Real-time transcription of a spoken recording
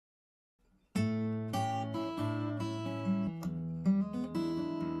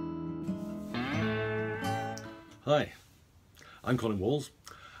Hi, I'm Colin Walls,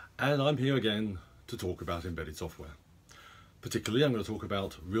 and I'm here again to talk about embedded software. Particularly, I'm going to talk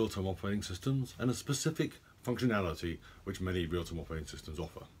about real-time operating systems and a specific functionality which many real-time operating systems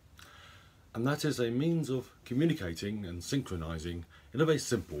offer. And that is a means of communicating and synchronizing in a very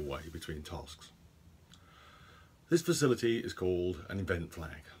simple way between tasks. This facility is called an event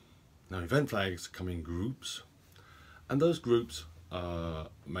flag. Now, event flags come in groups, and those groups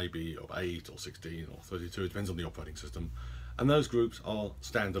may be of 8 or 16 or 32, it depends on the operating system, and those groups are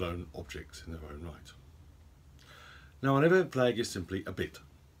standalone objects in their own right. Now, an event flag is simply a bit.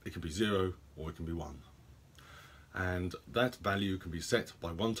 It can be 0 or it can be 1, and that value can be set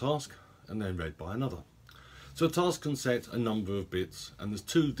by one task and then read by another. So a task can set a number of bits, and there's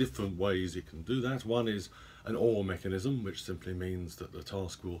two different ways it can do that. One is an OR mechanism, which simply means that the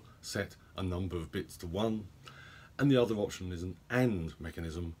task will set a number of bits to 1, and the other option is an AND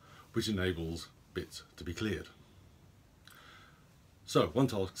mechanism, which enables bits to be cleared. So one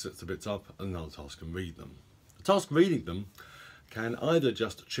task sets the bits up and another task can read them. The task reading them can either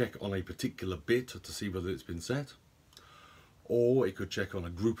just check on a particular bit to see whether it's been set, or it could check on a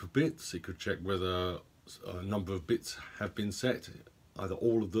group of bits. It could check whether a number of bits have been set, either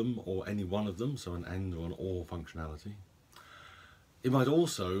all of them or any one of them, so an AND or an OR functionality. It might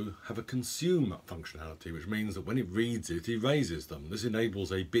also have a consume functionality, which means that when it reads it, it erases them. This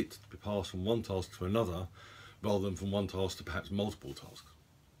enables a bit to be passed from one task to another, rather than from one task to perhaps multiple tasks.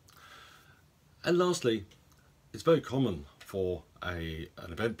 And lastly, it's very common for an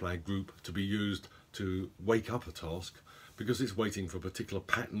event flag group to be used to wake up a task, because it's waiting for a particular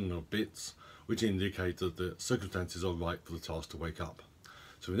pattern of bits which indicate that the circumstances are right for the task to wake up.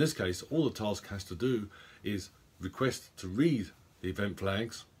 So in this case, all the task has to do is request to read the event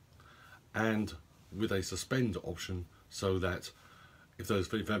flags, and with a suspend option, so that if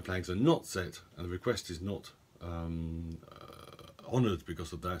those event flags are not set and the request is not honoured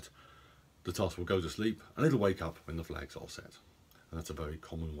because of that, the task will go to sleep and it'll wake up when the flags are set. And that's a very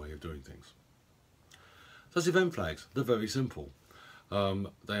common way of doing things. So that's event flags. They're very simple.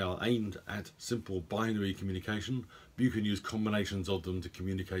 They are aimed at simple binary communication, but you can use combinations of them to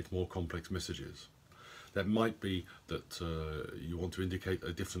communicate more complex messages. That might be that you want to indicate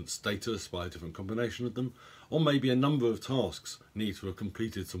a different status by a different combination of them, or maybe a number of tasks need to have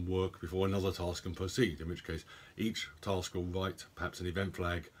completed some work before another task can proceed, in which case each task will write perhaps an event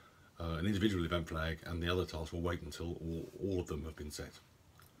flag, an individual event flag, and the other task will wait until all of them have been set.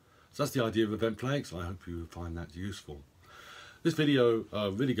 So that's the idea of event flags. I hope you find that useful. This video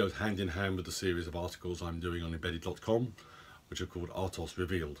really goes hand in hand with the series of articles I'm doing on embedded.com, which are called RTOS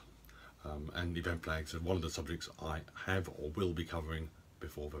Revealed. And event flags are one of the subjects I have or will be covering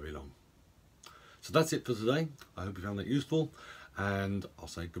before very long. So that's it for today. I hope you found that useful, and I'll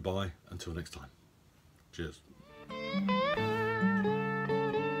say goodbye until next time. Cheers.